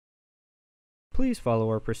Please follow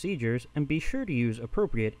our procedures and be sure to use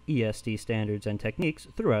appropriate ESD standards and techniques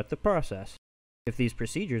throughout the process. If these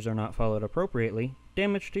procedures are not followed appropriately,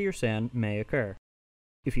 damage to your SAN may occur.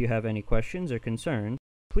 If you have any questions or concerns,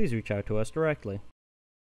 please reach out to us directly.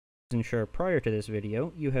 Ensure prior to this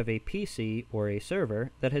video you have a PC or a server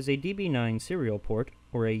that has a DB9 serial port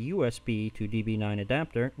or a USB to DB9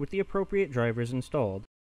 adapter with the appropriate drivers installed.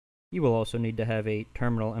 You will also need to have a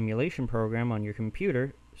terminal emulation program on your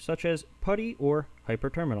computer, such as PuTTY or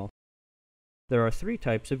HyperTerminal. There are three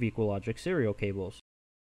types of EqualLogic serial cables.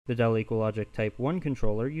 The Dell EqualLogic Type 1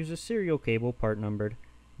 controller uses serial cable part numbered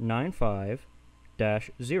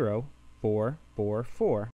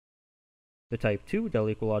 95-0444. The Type 2 Dell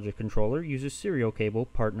EqualLogic controller uses serial cable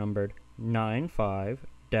part numbered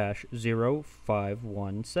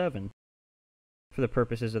 95-0517. For the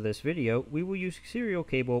purposes of this video, we will use serial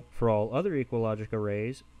cable for all other EqualLogic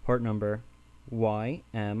arrays, part number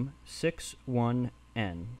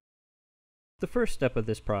YM61N. The first step of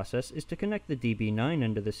this process is to connect the DB9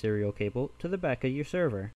 end of the serial cable to the back of your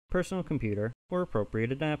server, personal computer, or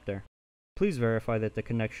appropriate adapter. Please verify that the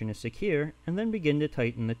connection is secure, and then begin to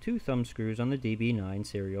tighten the two thumb screws on the DB9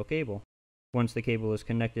 serial cable. Once the cable is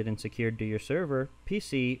connected and secured to your server,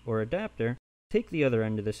 PC, or adapter, take the other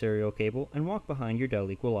end of the serial cable and walk behind your Dell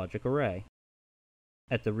EqualLogic array.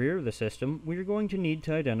 At the rear of the system, we are going to need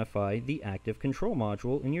to identify the active control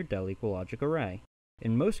module in your Dell EqualLogic array.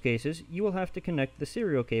 In most cases, you will have to connect the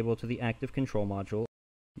serial cable to the active control module.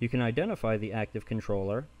 You can identify the active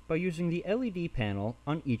controller by using the LED panel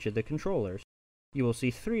on each of the controllers. You will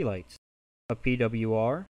see three lights: a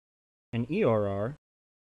PWR, an ERR,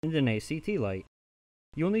 and an ACT light.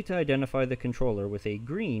 You will need to identify the controller with a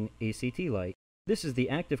green ACT light. This is the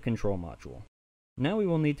active control module. Now we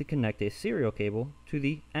will need to connect a serial cable to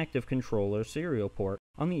the active controller serial port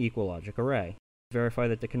on the EqualLogic array. Verify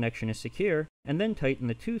that the connection is secure, and then tighten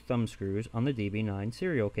the two thumb screws on the DB9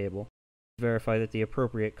 serial cable. Verify that the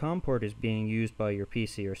appropriate COM port is being used by your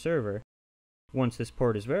PC or server. Once this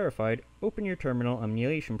port is verified, open your terminal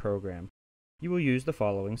emulation program. You will use the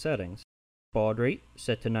following settings: baud rate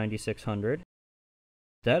set to 9600,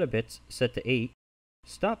 data bits set to 8,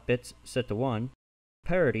 stop bits set to 1,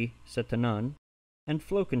 parity set to none, and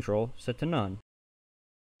flow control set to none.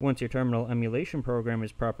 Once your terminal emulation program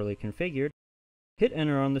is properly configured, hit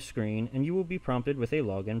enter on the screen and you will be prompted with a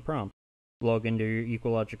login prompt. Log into your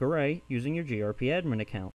EqualLogic array using your GRP admin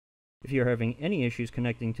account. If you are having any issues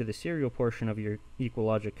connecting to the serial portion of your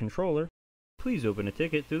EqualLogic controller, please open a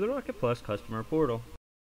ticket through the Rocket Plus customer portal.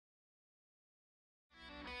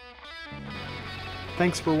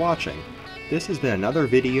 Thanks for watching. This has been another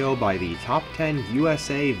video by the Top 10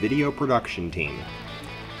 USA Video Production Team.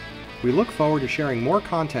 We look forward to sharing more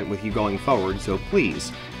content with you going forward, so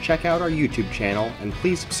please check out our YouTube channel and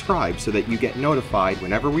please subscribe so that you get notified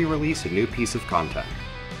whenever we release a new piece of content.